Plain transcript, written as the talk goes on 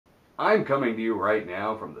I'm coming to you right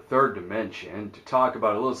now from the third dimension to talk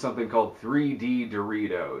about a little something called 3D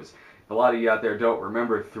Doritos. A lot of you out there don't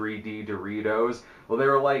remember 3D Doritos. Well, they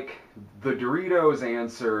were like the Doritos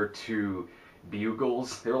answer to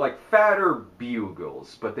Bugles. They were like fatter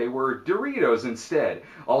Bugles, but they were Doritos instead.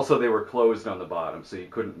 Also, they were closed on the bottom, so you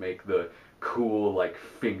couldn't make the cool like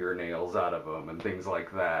fingernails out of them and things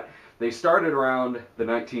like that. They started around the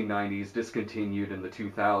 1990s, discontinued in the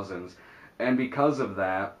 2000s, and because of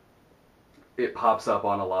that, it pops up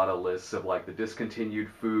on a lot of lists of like the discontinued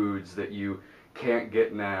foods that you can't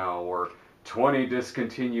get now, or 20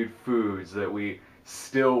 discontinued foods that we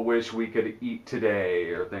still wish we could eat today,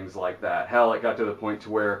 or things like that. Hell, it got to the point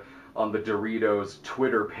to where on the Doritos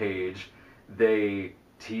Twitter page, they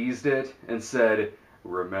teased it and said,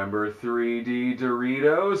 "Remember 3D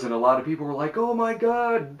Doritos?" And a lot of people were like, "Oh my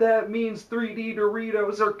god, that means 3D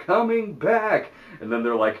Doritos are coming back." And then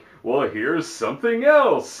they're like, "Well, here's something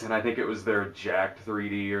else." And I think it was their Jacked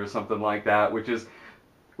 3D or something like that, which is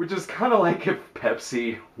kind of like if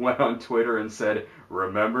Pepsi went on Twitter and said,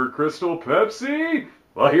 "Remember Crystal Pepsi?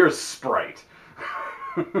 Well, here's Sprite."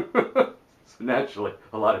 So naturally,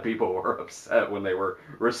 a lot of people were upset when they were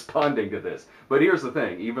responding to this. But here's the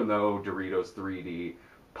thing, even though Doritos 3D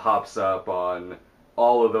pops up on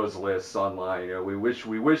all of those lists online, you know, we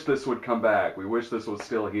wish this would come back, we wish this was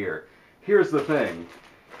still here. Here's the thing,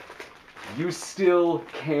 you still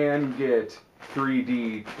can get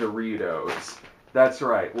 3D Doritos. That's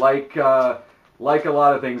right. Like a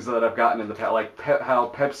lot of things that I've gotten in the past, like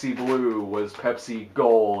how Pepsi Blue was Pepsi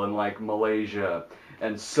Gold in like Malaysia,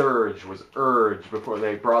 and Surge was Urge before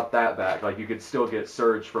they brought that back. Like you could still get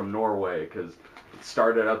Surge from Norway because it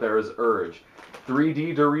started out there as Urge.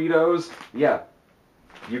 3D Doritos, yeah,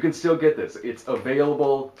 you can still get this. It's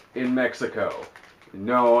available in Mexico.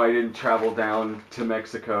 No, I didn't travel down to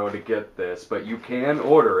Mexico to get this, but you can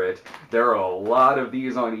order it. There are a lot of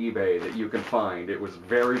these on eBay that you can find. It was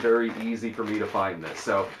very, very easy for me to find this.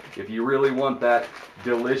 So if you really want that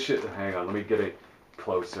delicious... Hang on, let me get it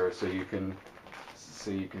closer so you can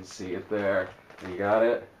see it there. You got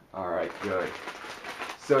it? Alright, good.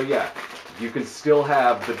 So yeah, you can still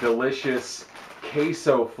have the delicious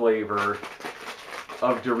queso flavor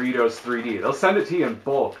of Doritos 3D. They'll send it to you in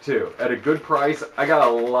bulk too, at a good price. I got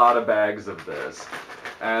a lot of bags of this,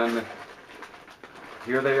 and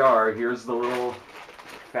here they are. Here's the little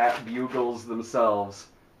fat Bugles themselves.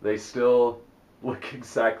 They still look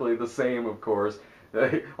exactly the same, of course,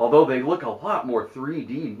 although they look a lot more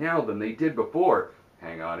 3D now than they did before.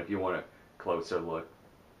 Hang on, if you want a closer look.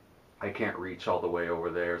 I can't reach all the way over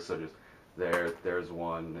there, so just there's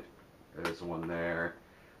one there.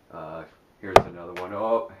 Here's another one.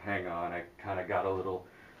 Oh, hang on. I kind of got a little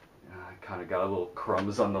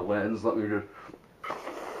crumbs on the lens. Let me just.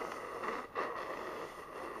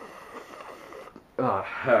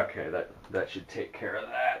 Okay, that should take care of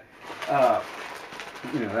that.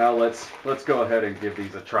 You know, now let's go ahead and give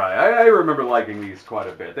these a try. I remember liking these quite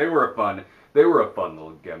a bit. They were a fun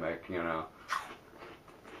little gimmick, you know.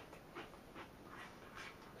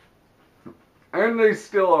 And they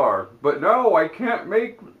still are. But no, I can't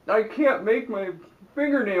make my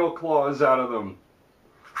fingernail claws out of them.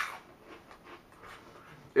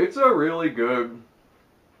 It's a really good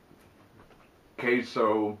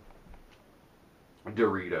queso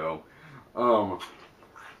Dorito.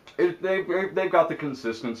 They've got the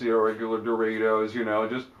consistency of regular Doritos, you know,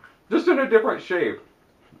 just in a different shape.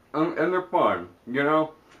 And they're fun, you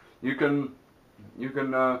know. You can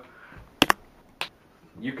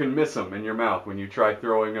miss them in your mouth when you try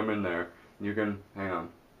throwing them in there. You can, hang on.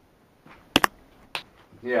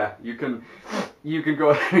 Yeah, you can go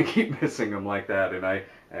ahead and keep missing them like that. And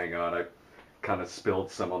hang on, I kind of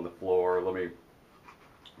spilled some on the floor. Let me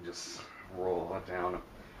just roll it down.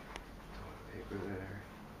 Paper there.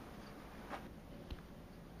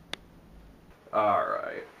 All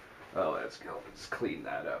right. Oh, let's go. Let's clean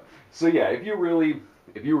that up. So yeah, if you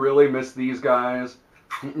really miss these guys,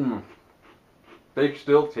 they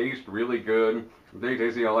still taste really good. They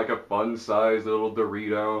taste, you know, like a fun-sized little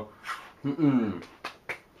Dorito. And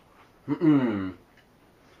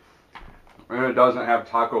it doesn't have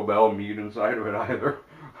Taco Bell meat inside of it either.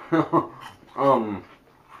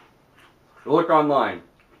 Look online.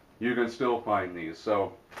 You can still find these.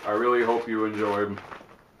 So I really hope you enjoyed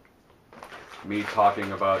me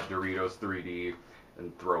talking about Doritos 3D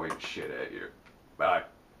and throwing shit at you. Bye.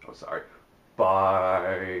 Oh, sorry.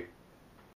 Bye.